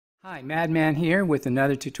Hi, Madman here with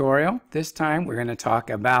another tutorial. This time we're going to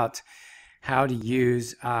talk about how to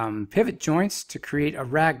use pivot joints to create a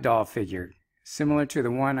ragdoll figure, similar to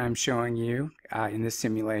the one I'm showing you in this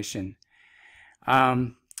simulation.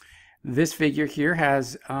 This figure here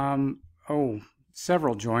has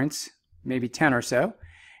several joints, maybe 10 or so,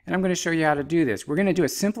 and I'm going to show you how to do this. We're going to do a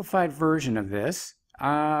simplified version of this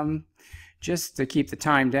just to keep the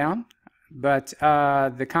time down. But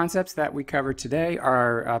the concepts that we covered today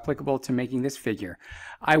are applicable to making this figure.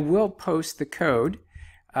 I will post the code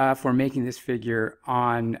for making this figure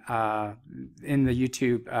on in the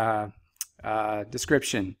YouTube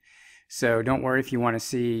description. So don't worry if you want to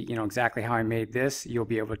see exactly how I made this. You'll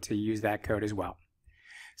be able to use that code as well.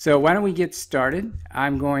 So why don't we get started?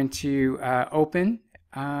 I'm going to open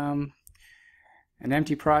an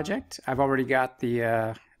empty project. I've already got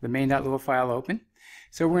the main.lua file open.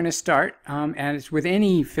 So we're going to start, and it's with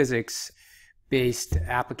any physics-based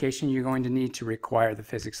application, you're going to need to require the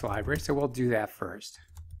physics library, so we'll do that first.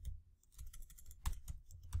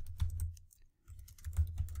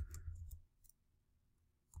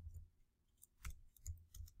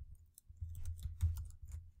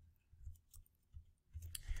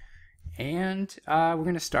 And we're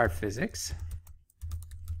going to start physics.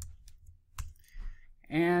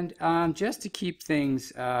 And just to keep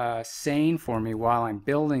things sane for me while I'm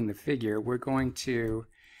building the figure, we're going to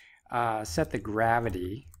set the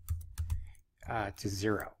gravity to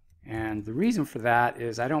 0. And the reason for that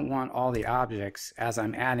is I don't want all the objects, as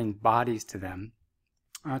I'm adding bodies to them,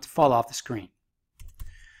 to fall off the screen.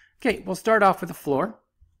 Okay, we'll start off with the floor.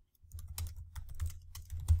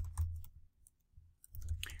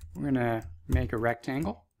 We're going to make a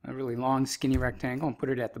rectangle, a really long, skinny rectangle, and put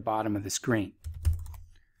it at the bottom of the screen.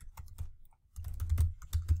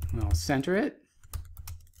 We'll center it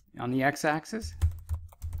on the x-axis,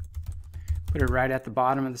 put it right at the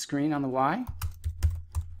bottom of the screen on the y,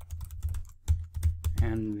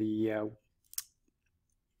 and the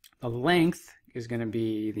length is going to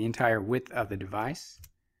be the entire width of the device,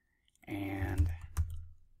 and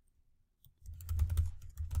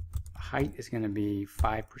the height is going to be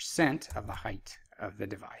 5% of the height of the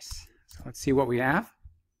device. So let's see what we have,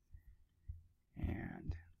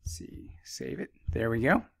 and let's see, save it. There we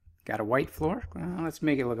go. Got a white floor. Let's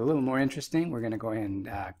make it look a little more interesting. We're going to go ahead and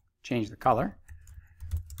change the color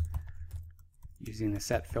using the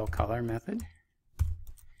set fill color method.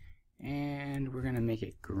 And we're going to make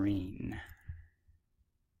it green.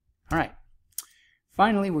 All right.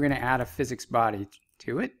 Finally, we're going to add a physics body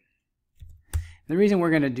to it. The reason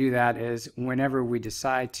we're going to do that is whenever we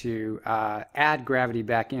decide to add gravity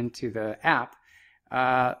back into the app,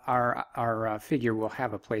 our figure will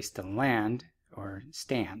have a place to land, or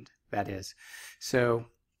stand, that is. So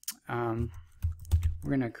we're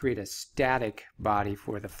going to create a static body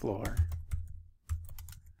for the floor.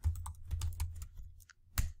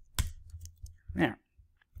 There.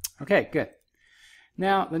 Okay, good.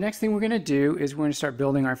 Now the next thing we're going to do is we're going to start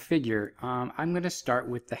building our figure. I'm going to start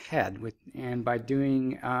with the head, and by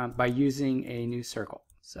using a new circle.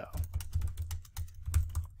 So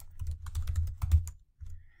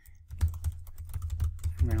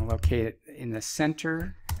I'm going to locate it in the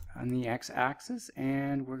center on the x-axis,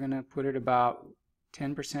 and we're going to put it about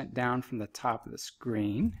 10% down from the top of the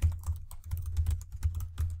screen.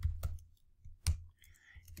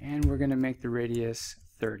 And we're going to make the radius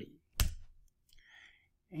 30.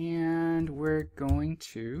 And we're going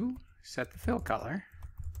to set the fill color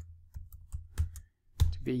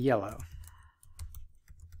to be yellow.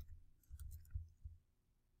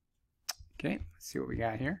 Okay, let's see what we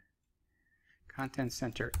got here. Content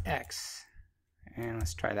center X, and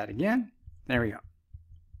let's try that again. There we go.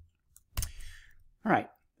 All right,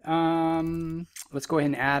 let's go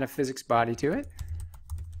ahead and add a physics body to it.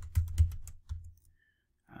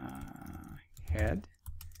 Head.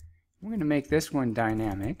 We're going to make this one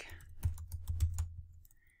dynamic,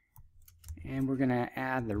 and we're going to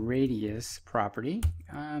add the radius property,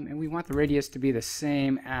 and we want the radius to be the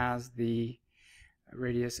same as the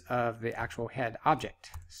radius of the actual head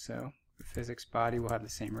object. So the physics body will have the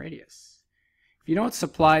same radius. If you don't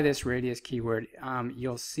supply this radius keyword,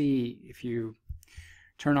 you'll see, if you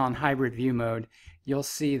turn on hybrid view mode, you'll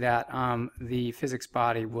see that the physics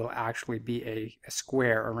body will actually be a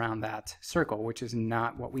square around that circle, which is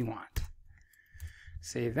not what we want.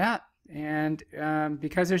 Save that, and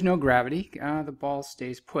because there's no gravity, the ball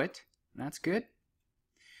stays put. That's good.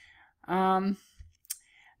 Now,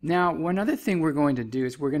 one other thing we're going to do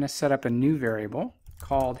is we're going to set up a new variable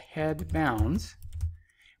called head bounds.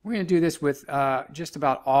 We're going to do this with just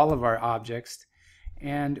about all of our objects,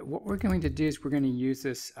 And what we're going to do is we're going to use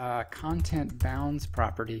this contentBounds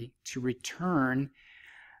property to return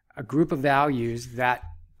a group of values that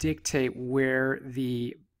dictate where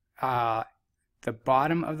the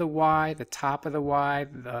bottom of the y, the top of the y,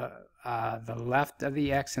 the left of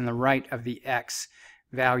the x, and the right of the x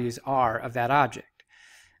values are of that object.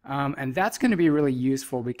 And that's going to be really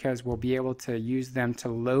useful because we'll be able to use them to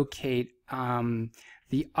locate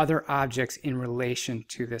the other objects in relation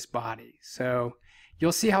to this body. So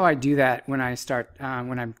you'll see how I do that when I start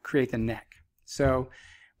when I create the neck. So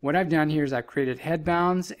what I've done here is I've created head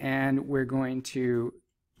bounds, and we're going to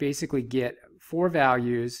basically get 4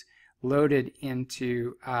 values loaded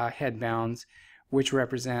into head bounds, which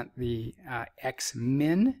represent the x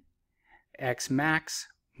min, x max,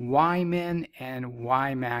 y min, and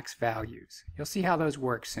y max values. You'll see how those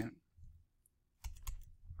work soon.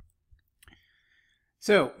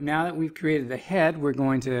 So now that we've created the head, we're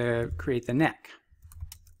going to create the neck.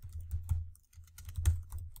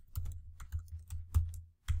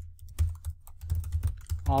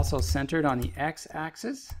 Also centered on the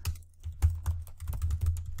x-axis.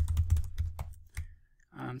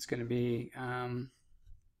 It's going to be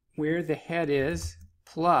where the head is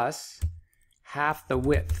plus half the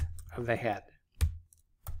width of the head.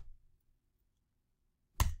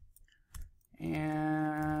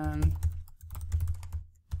 And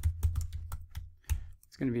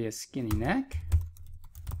it's going to be a skinny neck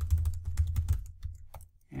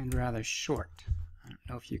and rather short. I don't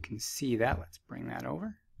know if you can see that. Let's bring that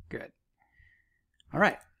over. Good. All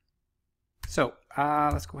right. So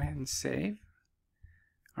let's go ahead and save.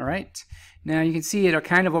 All right. Now you can see it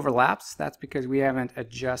kind of overlaps. That's because we haven't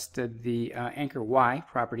adjusted the anchor Y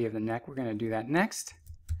property of the neck. We're going to do that next.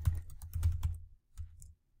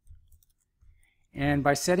 And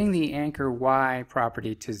by setting the anchor Y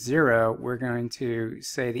property to 0, we're going to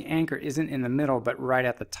say the anchor isn't in the middle but right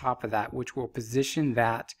at the top of that, which will position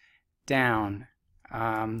that down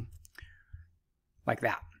like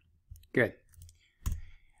that. Good.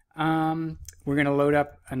 We're going to load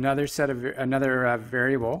up another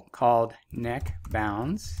variable called neck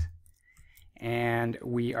bounds, and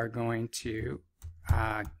we are going to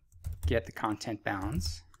get the content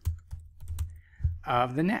bounds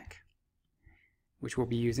of the neck, which we'll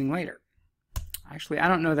be using later. Actually, I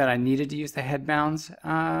don't know that I needed to use the head bounds.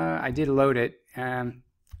 I did load it, and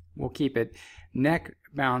we'll keep it. Neck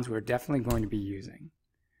bounds we're definitely going to be using.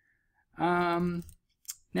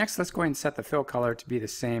 Next, let's go ahead and set the fill color to be the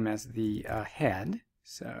same as the head.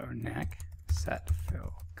 So neck, set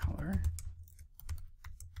fill color.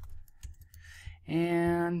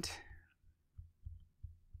 And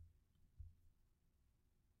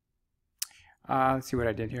let's see what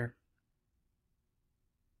I did here.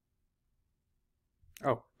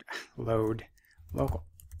 Oh, load local.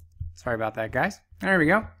 Sorry about that, guys. There we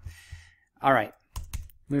go. All right,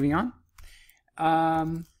 moving on.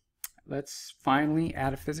 Let's finally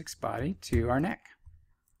add a physics body to our neck.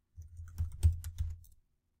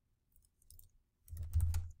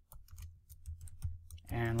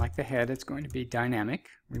 And like the head, it's going to be dynamic.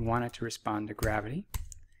 We want it to respond to gravity.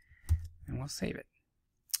 And we'll save it.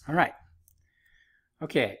 All right.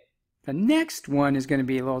 Okay, the next one is going to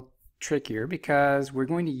be a little trickier because we're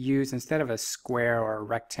going to use, instead of a square or a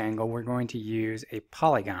rectangle, we're going to use a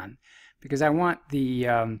polygon, because I want the,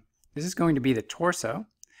 this is going to be the torso.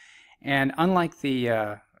 And unlike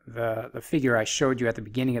the figure I showed you at the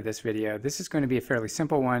beginning of this video, this is going to be a fairly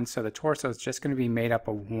simple one, so the torso is just going to be made up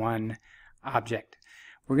of one object.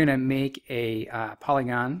 We're going to make a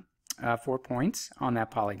polygon, 4 points on that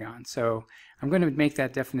polygon. So I'm going to make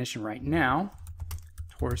that definition right now.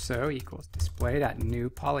 Torso equals display.new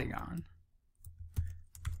polygon.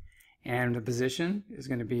 And the position is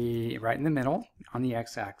going to be right in the middle on the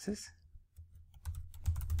x-axis.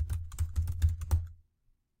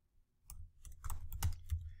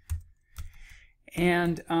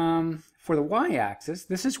 And for the y-axis,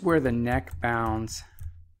 this is where the neck bounds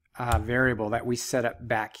variable that we set up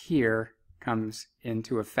back here comes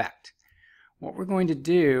into effect. What we're going to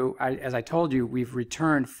do, as I told you, we've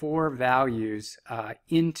returned 4 values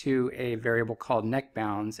into a variable called neck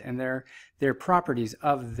bounds, and they're properties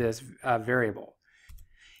of this variable.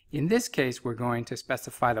 In this case, we're going to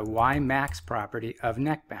specify the y max property of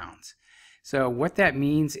neck bounds. So what that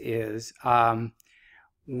means is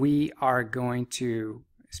we are going to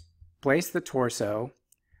place the torso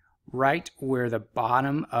right where the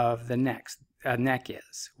bottom of the neck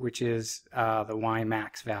is, which is the y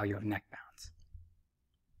max value of neck bounds.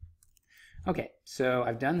 Okay, so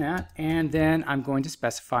I've done that, and then I'm going to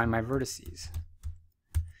specify my vertices.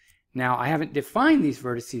 Now I haven't defined these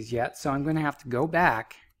vertices yet, so I'm going to have to go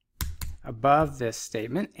back above this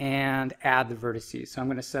statement and add the vertices. So I'm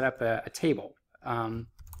going to set up a table called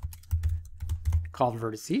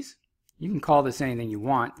vertices. You can call this anything you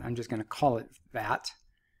want. I'm just going to call it that.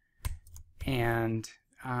 And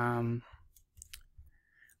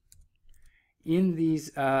in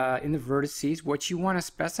the vertices, what you want to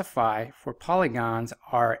specify for polygons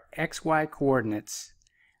are XY coordinates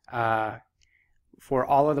for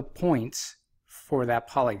all of the points for that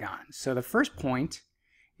polygon. So the first point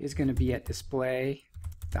is going to be at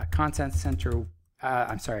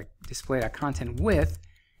display.contentWidth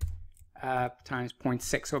times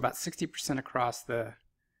 0.6, so about 60% across the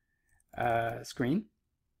screen.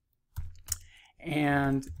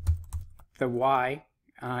 And the Y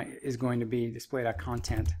is going to be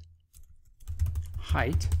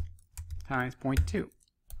display.contentHeight times 0.2.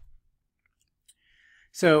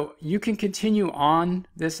 So you can continue on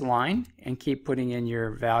this line and keep putting in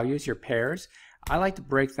your values, your pairs. I like to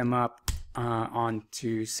break them up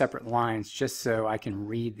onto separate lines just so I can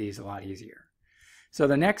read these a lot easier. So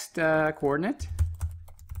the next coordinate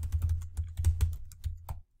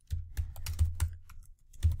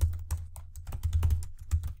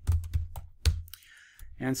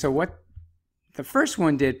and so what the first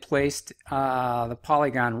one did placed the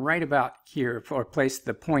polygon right about here, or placed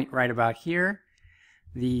the point right about here.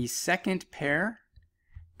 The second pair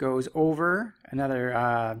goes over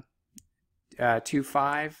another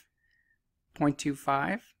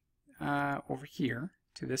 0.25 over here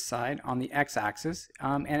to this side on the x-axis,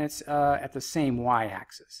 and it's at the same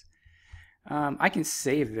y-axis. I can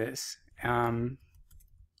save this, and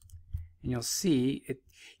you'll see it.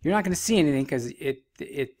 You're not going to see anything because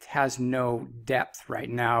it has no depth right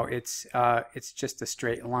now. It's just a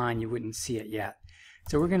straight line. You wouldn't see it yet.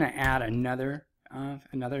 So we're going to add another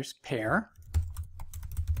pair.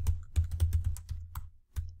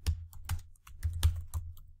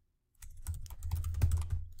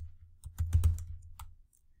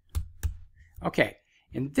 Okay,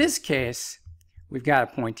 in this case, we've got a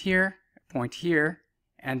point here,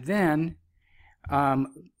 and then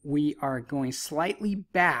we are going slightly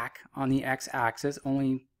back on the x-axis,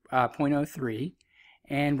 only 0.03,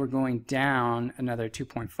 and we're going down another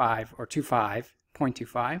 2.5 or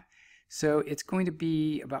 0.25. So it's going to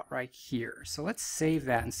be about right here. So let's save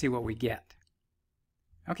that and see what we get.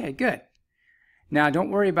 Okay, good. Now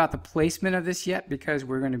don't worry about the placement of this yet because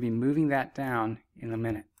we're going to be moving that down in a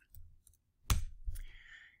minute.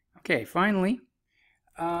 Okay, finally,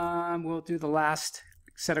 we'll do the last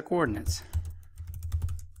set of coordinates.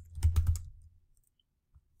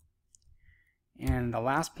 And the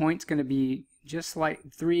last point is going to be just like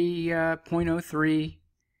 3.03%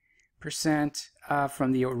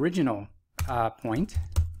 from the original point,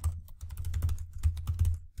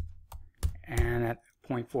 and at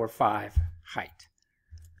 0.45 height.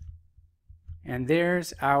 And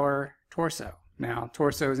there's our torso. Now,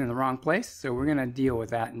 torso is in the wrong place, so we're going to deal with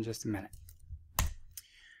that in just a minute.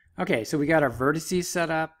 Okay, so we got our vertices set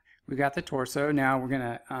up. We got the torso. Now we're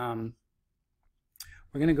going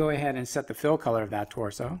to go ahead and set the fill color of that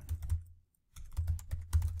torso.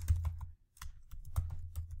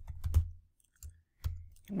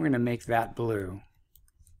 We're going to make that blue.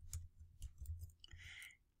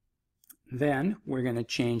 Then we're going to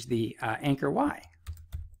change the anchor Y.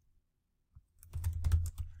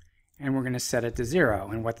 And we're going to set it to 0.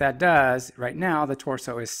 And what that does, right now the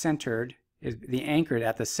torso is centered, is the anchored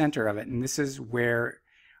at the center of it. And this is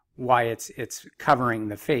why it's covering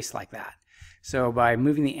the face like that. So by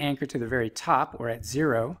moving the anchor to the very top, or at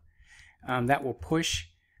 0, that will push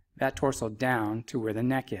that torso down to where the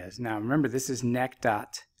neck is. Now remember, this is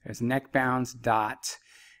neckbounds dot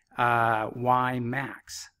y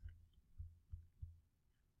max.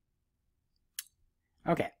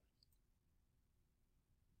 Okay.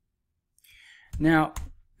 Now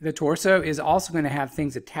the torso is also going to have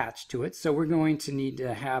things attached to it, so we're going to need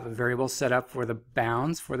to have a variable set up for the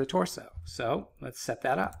bounds for the torso. So let's set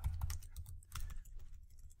that up.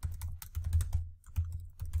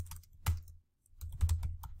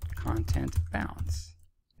 contentBounds.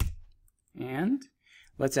 And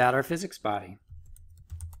let's add our physics body.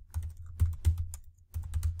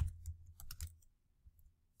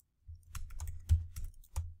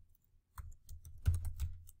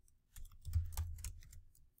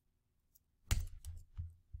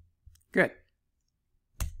 Good.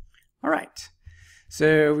 All right.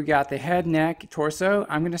 So we got the head, neck, torso.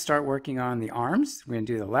 I'm going to start working on the arms. We're going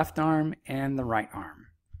to do the left arm and the right arm.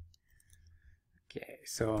 Okay,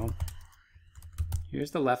 so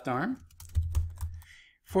here's the left arm.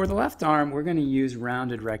 For the left arm, we're going to use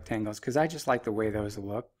rounded rectangles because I just like the way those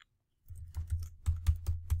look.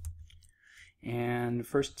 And the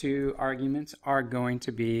first two arguments are going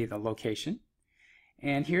to be the location.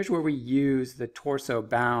 And here's where we use the torso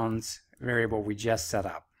bounds variable we just set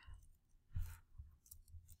up.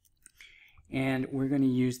 And we're going to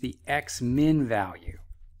use the x-min value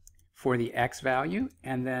for the x value,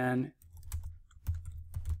 and then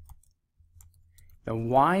the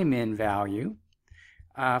y-min value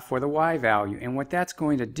for the y value. And what that's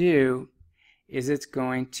going to do is it's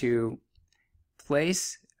going to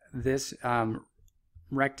place this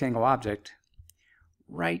rectangle object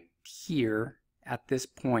right here at this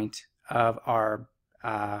point of our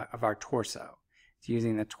torso. It's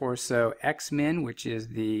using the torso x-min, which is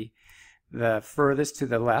the furthest to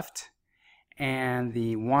the left, and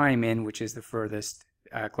the y-min, which is the furthest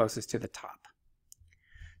closest to the top.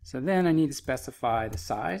 So then I need to specify the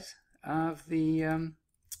size of the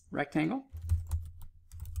rectangle.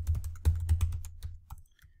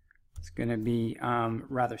 It's going to be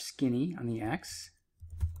rather skinny on the x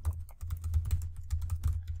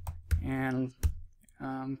and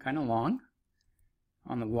kind of long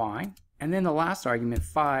on the y. And then the last argument,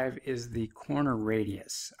 5, is the corner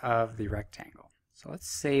radius of the rectangle. So let's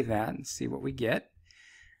save that and see what we get.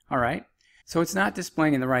 All right. So it's not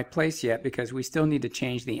displaying in the right place yet because we still need to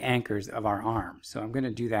change the anchors of our arm. So I'm going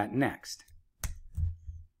to do that next.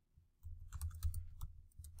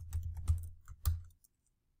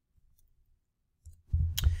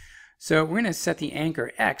 So we're going to set the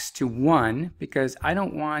anchor x to 1 because I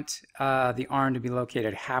don't want the arm to be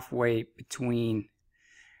located halfway between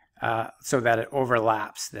so that it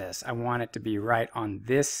overlaps this. I want it to be right on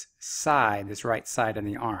this side, this right side of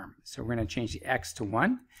the arm. So we're going to change the x to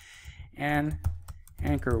 1, and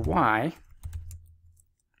anchor y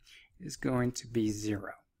is going to be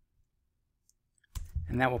 0.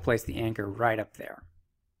 And that will place the anchor right up there.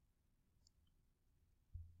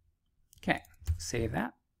 Okay, save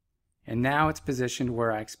that. And now it's positioned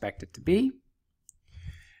where I expect it to be.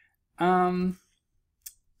 Let's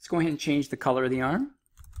go ahead and change the color of the arm.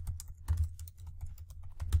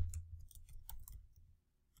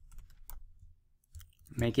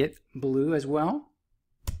 Make it blue as well.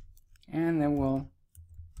 And then we'll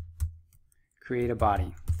create a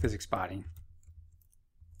body, physics body.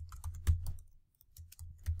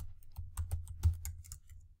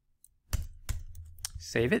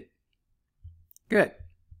 Save it. Good.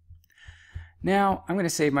 Now I'm going to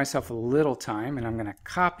save myself a little time, and I'm going to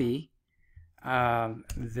copy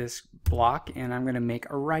this block, and I'm going to make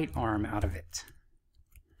a right arm out of it.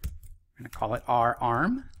 I'm going to call it R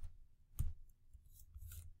arm.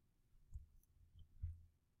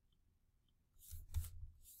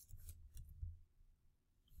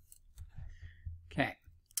 Okay.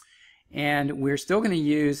 And we're still going to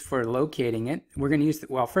use, for locating it, we're going to use,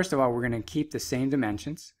 well, first of all, we're going to keep the same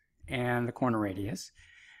dimensions and the corner radius.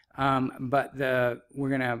 But we're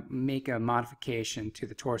going to make a modification to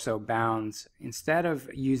the torso bounds. Instead of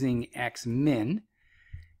using x-min,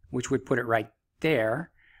 which would put it right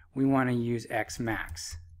there, we want to use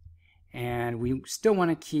x-max. And we still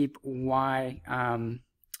want to keep y-min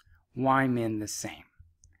the same.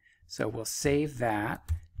 So we'll save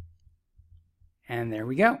that. And there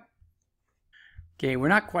we go. Okay, we're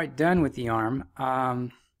not quite done with the arm.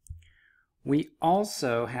 We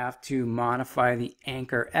also have to modify the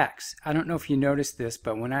anchor X. I don't know if you noticed this,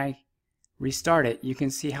 but when I restart it, you can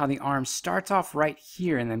see how the arm starts off right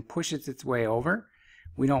here and then pushes its way over.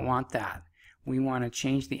 We don't want that. We want to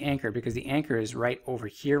change the anchor because the anchor is right over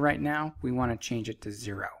here right now. We want to change it to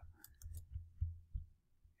 0.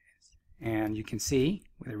 And you can see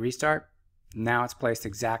with a restart, now it's placed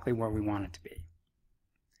exactly where we want it to be.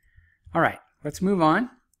 All right, let's move on.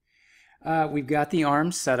 We've got the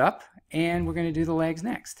arms set up, and we're going to do the legs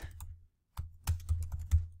next.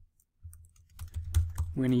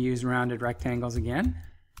 We're going to use rounded rectangles again.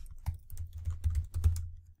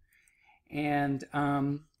 And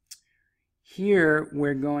here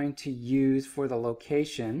we're going to use, for the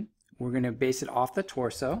location, we're going to base it off the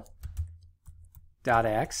torso,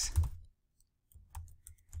 .x,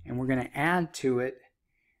 and we're going to add to it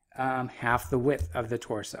half the width of the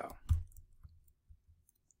torso.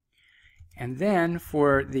 And then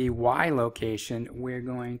for the y location, we're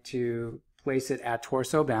going to place it at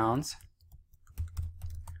torso bounds,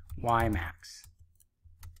 y max.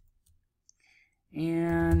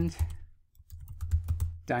 And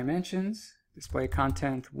dimensions, display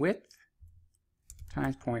content width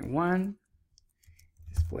times 0.1,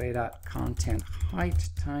 display.content height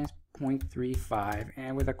times 0.35,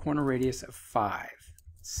 and with a corner radius of 5.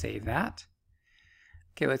 Save that.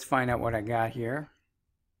 Okay, let's find out what I got here.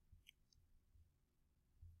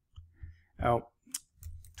 Oh,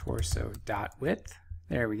 torso dot width.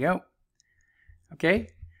 There we go. Okay,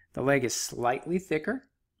 the leg is slightly thicker.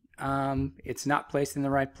 It's not placed in the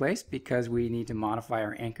right place because we need to modify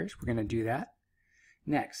our anchors. We're going to do that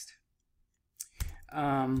next.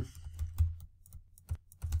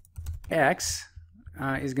 X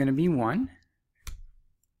is going to be 1,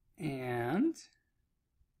 and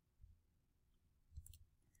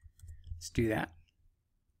let's do that.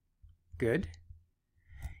 Good.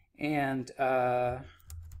 And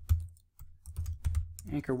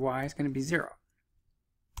anchor Y is going to be 0.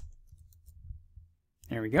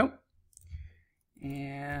 There we go.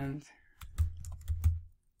 And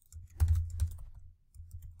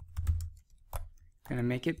going to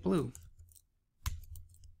make it blue.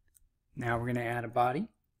 Now we're going to add a body.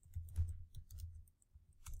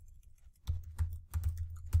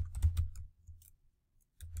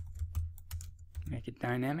 Make it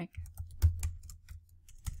dynamic.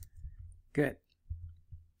 Good.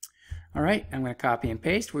 All right, I'm going to copy and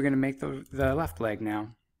paste. We're going to make the left leg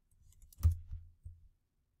now.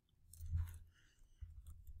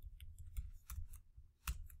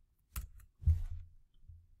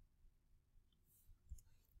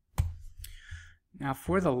 Now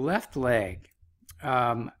for the left leg,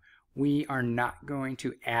 we are not going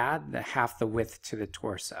to add the half the width to the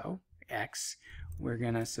torso, X. We're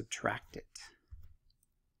going to subtract it.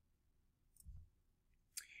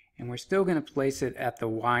 And we're still going to place it at the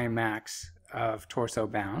Y max of torso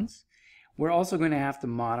bounds. We're also going to have to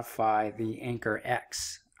modify the anchor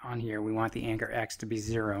X on here. We want the anchor X to be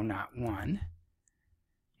 0, not 1.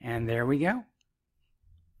 And there we go.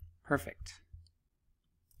 Perfect.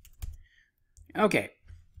 Okay,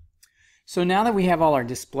 so now that we have all our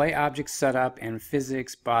display objects set up and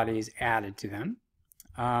physics bodies added to them,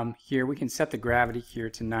 here we can set the gravity here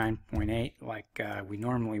to 9.8 like we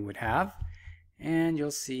normally would have, and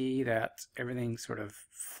you'll see that everything sort of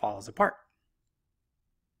falls apart.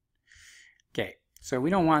 Okay, so we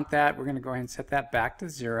don't want that. We're going to go ahead and set that back to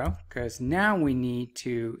 0 because now we need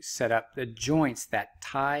to set up the joints that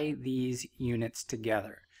tie these units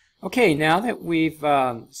together. Okay, now that we've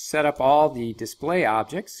set up all the display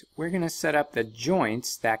objects, we're going to set up the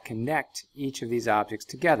joints that connect each of these objects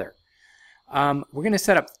together. We're going to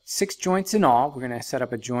set up 6 joints in all. We're going to set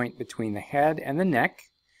up a joint between the head and the neck,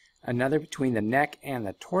 another between the neck and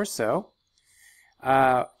the torso,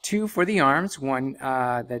 2 for the arms, one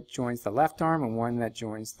that joins the left arm and one that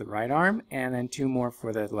joins the right arm, and then 2 more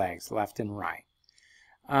for the legs, left and right.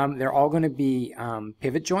 They're all going to be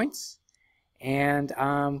pivot joints, and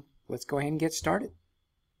let's go ahead and get started.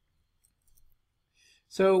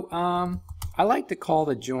 So I like to call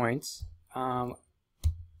the joints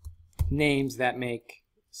names that make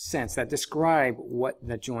sense, that describe what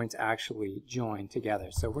the joints actually join together.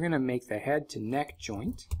 So we're going to make the head to neck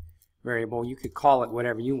joint variable. You could call it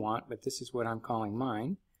whatever you want, but this is what I'm calling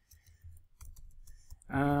mine.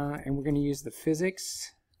 And we're going to use the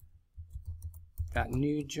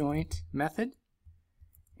physics.new joint method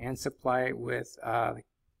and supply it with the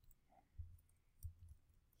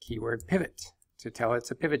keyword pivot to tell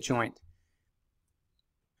it's a pivot joint.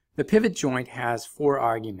 The pivot joint has 4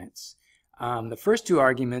 arguments. The first 2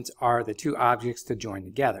 arguments are the 2 objects to join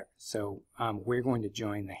together. So we're going to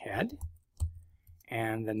join the head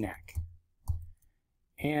and the neck.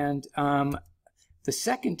 And the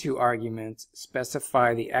second 2 arguments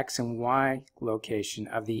specify the X and Y location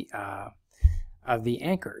of the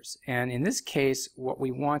anchors. And in this case, what we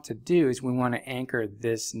want to do is we want to anchor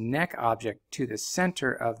this neck object to the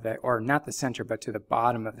center of the, or not the center, but to the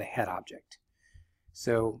bottom of the head object.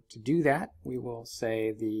 So to do that, we will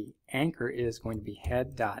say the anchor is going to be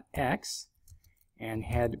head.x and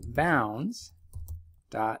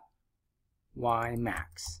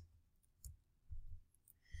headBounds.yMax.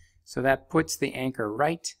 So that puts the anchor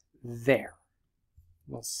right there.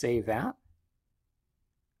 We'll save that.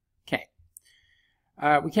 Okay.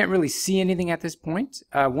 We can't really see anything at this point.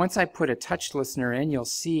 Once I put a touch listener in, you'll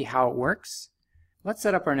see how it works. Let's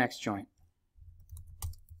set up our next joint.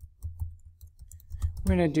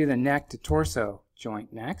 We're going to do the neck to torso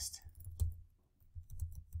joint next.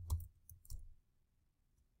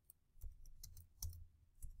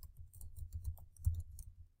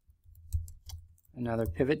 Another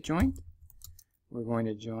pivot joint. We're going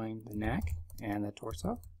to join the neck and the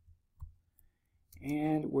torso.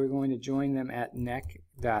 And we're going to join them at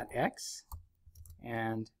neck.x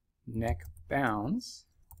and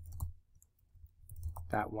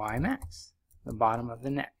neckBounds.yMax, the bottom of the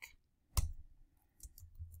neck.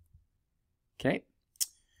 Okay.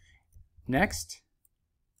 Next,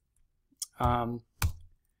 we're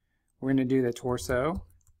going to do the torso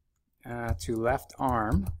to left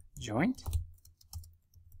arm joint.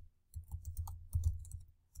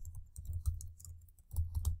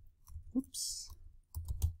 caps.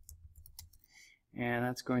 And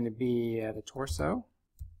that's going to be the torso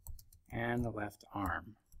and the left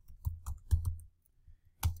arm.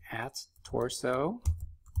 At torso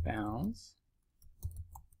bounds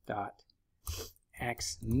dot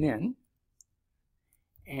x min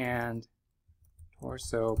and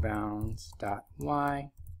torso bounds dot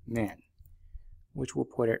y min, which will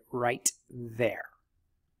put it right there.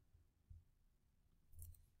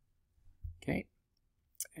 Okay,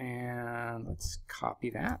 and let's copy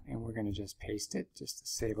that, and we're going to just paste it just to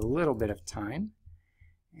save a little bit of time.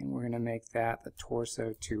 And we're going to make that the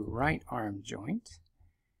torso to right arm joint.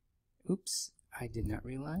 Oops, I did not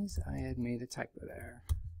realize I had made a typo there.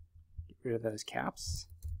 Get rid of those caps.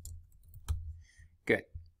 Good.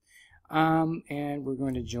 And we're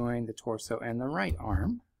going to join the torso and the right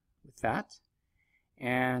arm with that.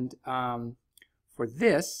 And for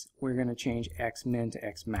this, we're going to change x min to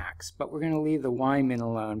x max, but we're going to leave the y min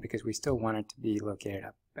alone because we still want it to be located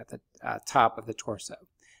up at the top of the torso.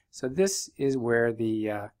 So this is where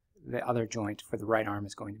the other joint for the right arm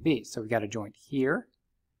is going to be. So we've got a joint here,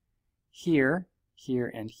 here,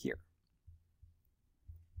 here, and here.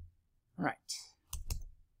 All right.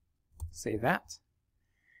 Save that.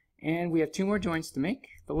 And we have two more joints to make,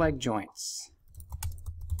 the leg joints.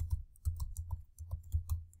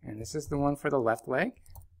 And this is the one for the left leg.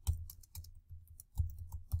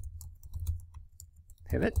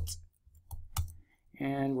 Pivot.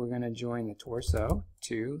 And we're going to join the torso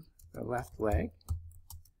to the left leg.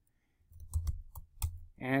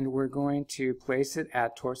 And we're going to place it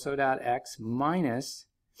at torso.x minus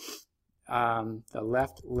the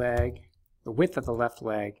left leg, the width of the left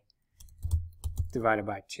leg divided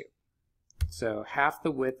by 2. So half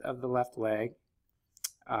the width of the left leg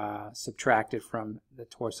subtracted from the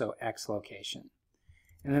torso x location.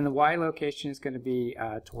 And then the y location is going to be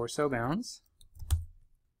torso bounds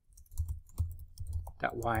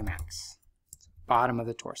dot y max, bottom of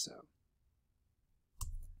the torso.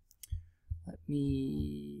 I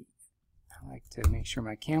like to make sure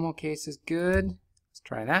my camel case is good. Let's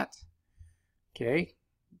try that. Okay,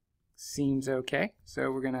 seems okay.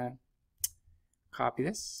 So we're going to copy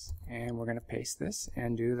this and we're going to paste this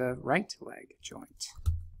and do the right leg joint.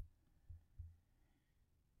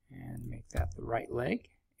 And make that the right leg.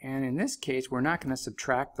 And in this case, we're not going to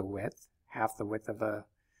subtract the width, half the width of the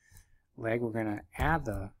leg. We're going to add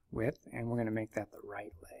the width and we're going to make that the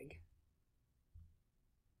right leg.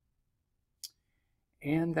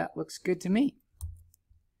 And that looks good to me.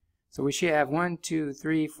 So we should have 1, 2,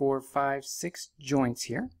 3, 4, 5, 6 joints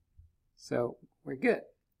here. So we're good.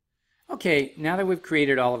 Okay, now that we've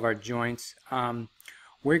created all of our joints,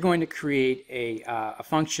 we're going to create a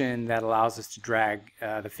function that allows us to drag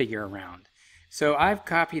the figure around. So I've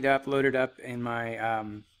copied up, loaded up in my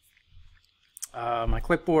my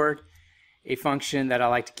clipboard a function that I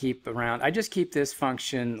like to keep around. I just keep this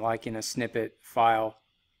function like in a snippet file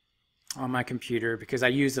on my computer because I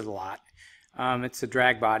use it a lot. It's a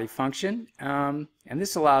drag body function, and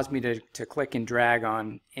this allows me to click and drag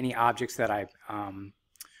on any objects that I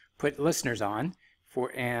put listeners on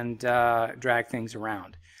and drag things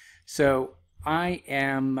around. So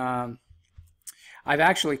I've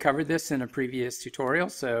actually covered this in a previous tutorial,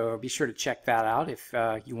 so be sure to check that out if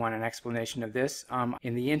you want an explanation of this.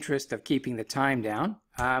 In the interest of keeping the time down,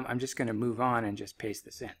 I'm just going to move on and just paste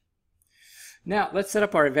this in. Now let's set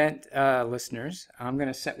up our event listeners. I'm going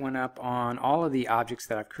to set one up on all of the objects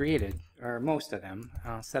that I've created, or most of them.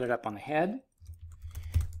 I'll set it up on the head.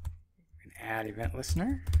 Add event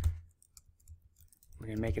listener. We're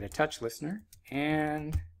going to make it a touch listener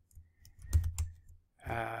and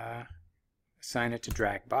assign it to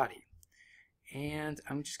drag body. And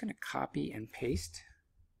I'm just going to copy and paste.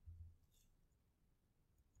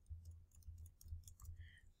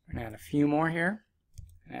 We're going to add a few more here.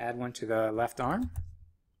 Add one to the left arm,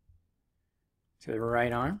 to the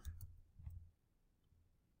right arm,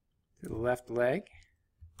 to the left leg,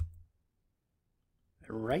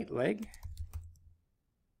 the right leg,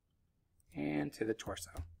 and to the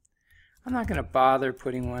torso. I'm not going to bother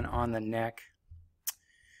putting one on the neck.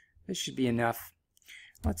 This should be enough.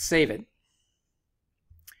 Let's save it.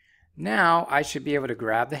 Now I should be able to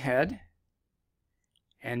grab the head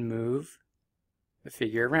and move the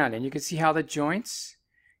figure around. And you can see how the joints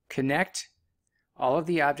connect all of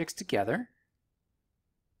the objects together.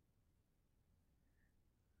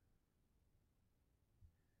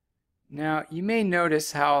 Now you may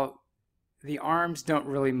notice how the arms don't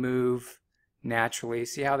really move naturally.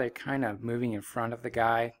 See how they're kind of moving in front of the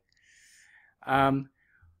guy?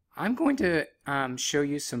 I'm going to show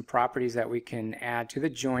you some properties that we can add to the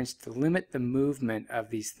joints to limit the movement of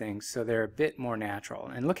these things so they're a bit more natural.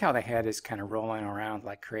 And look how the head is kind of rolling around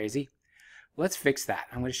like crazy. Let's fix that.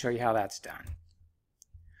 I'm going to show you how that's done.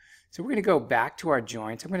 So we're going to go back to our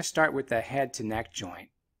joints. I'm going to start with the head to neck joint.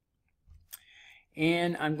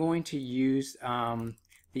 And I'm going to use the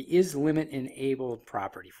isLimitEnabled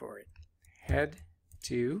property for it. Head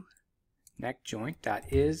to neck joint dot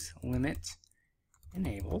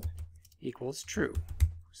isLimitEnabled equals true.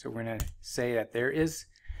 So we're going to say that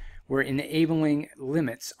we're enabling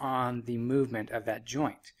limits on the movement of that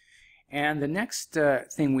joint. And the next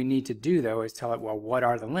thing we need to do though is tell it, well, what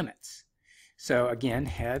are the limits? So again,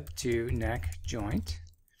 head to neck joint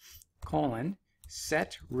colon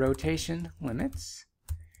set rotation limits,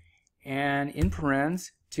 and in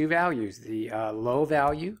parens two values, the low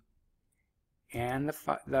value and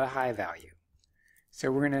the high value.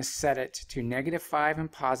 So we're going to set it to -5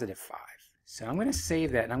 and +5. So I'm going to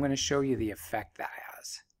save that and I'm going to show you the effect that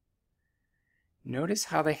has. Notice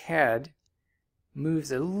how the head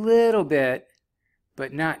moves a little bit,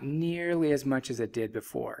 but not nearly as much as it did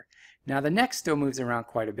before. Now the neck still moves around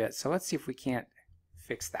quite a bit, so let's see if we can't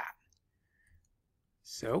fix that.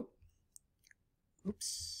 So,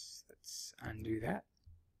 oops, let's undo that.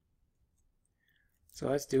 So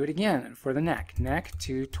let's do it again for the neck. Neck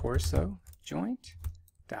to torso joint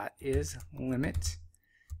dot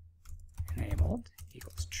isLimitEnabled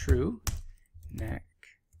equals true. Neck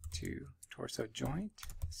to torso joint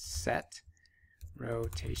set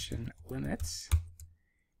rotation limits.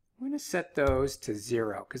 I'm going to set those to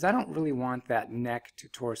 0 because I don't really want that neck to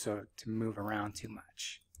torso to move around too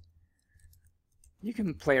much. You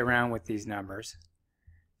can play around with these numbers.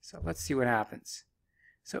 So let's see what happens.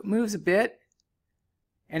 So it moves a bit,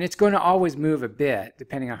 and it's going to always move a bit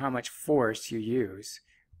depending on how much force you use.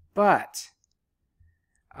 But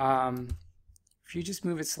if you just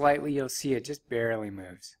move it slightly, you'll see it just barely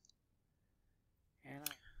moves.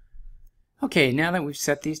 Okay, now that we've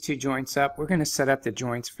set these two joints up, we're going to set up the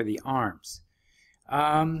joints for the arms.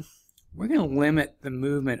 We're going to limit the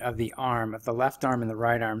movement of the arm, of the left arm and the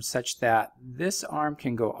right arm, such that this arm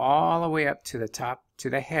can go all the way up to the top, to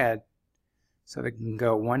the head, so it can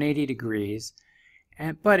go 180 degrees,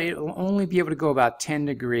 but it will only be able to go about 10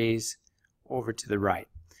 degrees over to the right.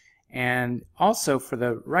 And also for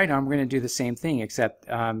the right arm, we're going to do the same thing, except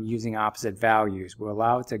using opposite values. We'll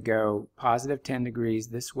allow it to go positive 10 degrees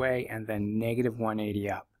this way and then negative 180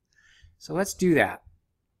 up. So let's do that.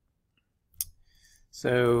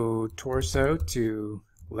 So torso to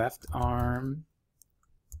left arm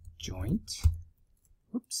joint,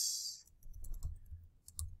 oops,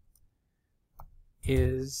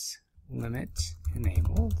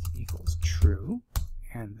 isLimitEnabled equals true,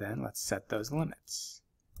 and then let's set those limits.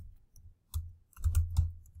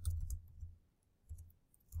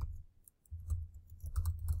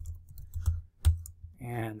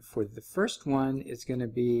 And for the first one, it's going to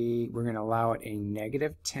be, we're going to allow it a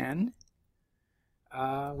 -10,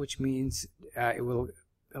 which means it will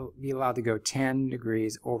be allowed to go 10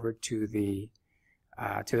 degrees over to the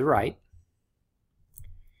right,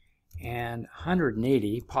 and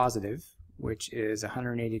 180 positive, which is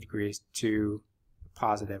 180 degrees to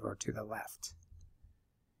positive or to the left.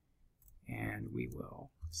 And we will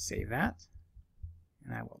save that,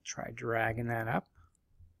 and I will try dragging that up.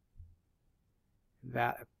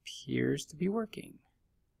 That appears to be working.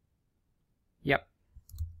 Yep.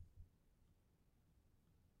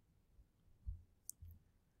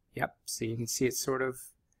 Yep, so you can see it sort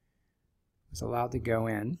of was allowed to go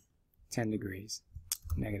in 10 degrees,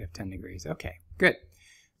 -10 degrees. Okay, good.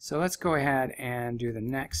 So let's go ahead and do the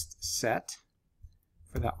next set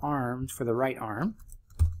for the arms, for the right arm.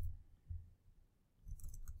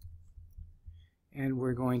 And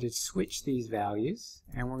we're going to switch these values,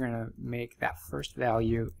 and we're going to make that first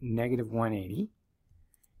value -180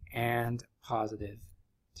 and +10.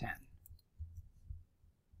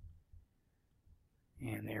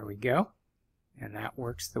 And there we go. And that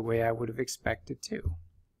works the way I would have expected to.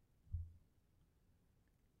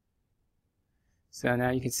 So now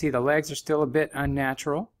you can see the legs are still a bit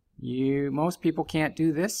unnatural. Most people can't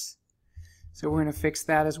do this, so we're going to fix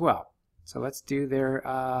that as well. So let's do their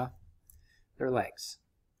legs.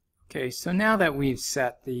 Okay, so now that we've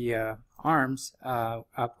set the arms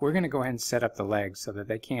up, we're going to go ahead and set up the legs so that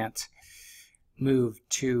they can't move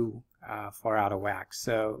too far out of whack.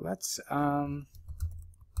 So let's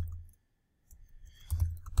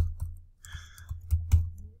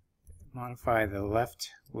modify the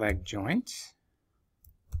left leg joint.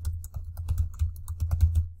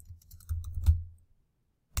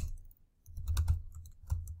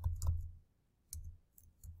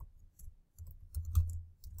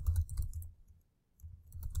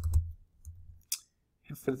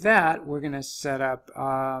 And for that, we're going to set it up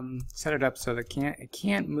so that it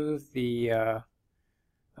can't move the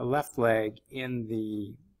left leg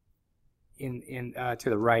to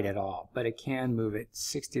the right at all, but it can move it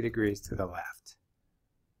 60 degrees to the left.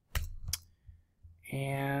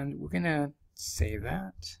 And we're going to save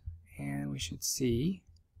that, and we should see,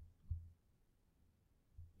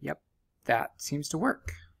 yep, that seems to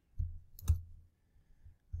work.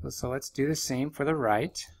 So let's do the same for the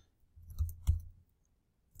right.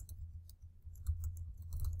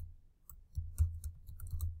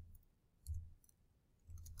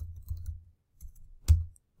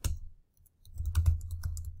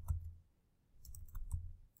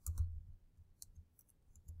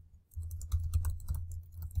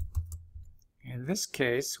 In this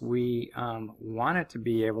case, we want it to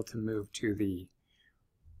be able to move to the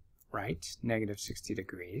right, negative 60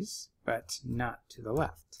 degrees, but not to the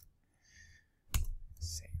left.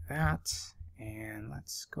 Save that, and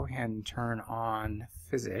let's go ahead and turn on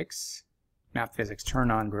physics. Not physics, turn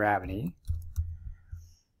on gravity.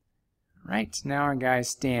 Right, now our guy's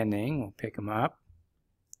standing. We'll pick him up.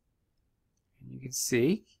 And you can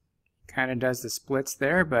see, kind of does the splits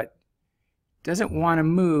there, but doesn't want to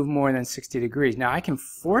move more than 60 degrees. Now I can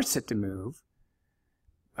force it to move,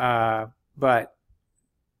 but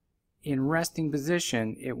in resting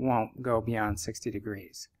position it won't go beyond 60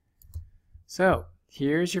 degrees. So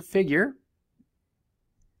here's your figure,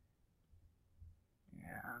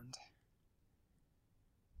 and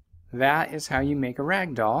that is how you make a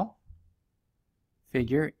ragdoll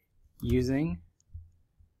figure using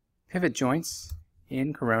pivot joints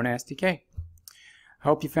in Corona SDK. I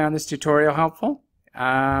hope you found this tutorial helpful.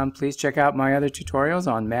 Please check out my other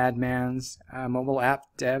tutorials on Madman's mobile app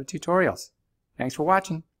dev tutorials. Thanks for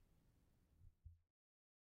watching.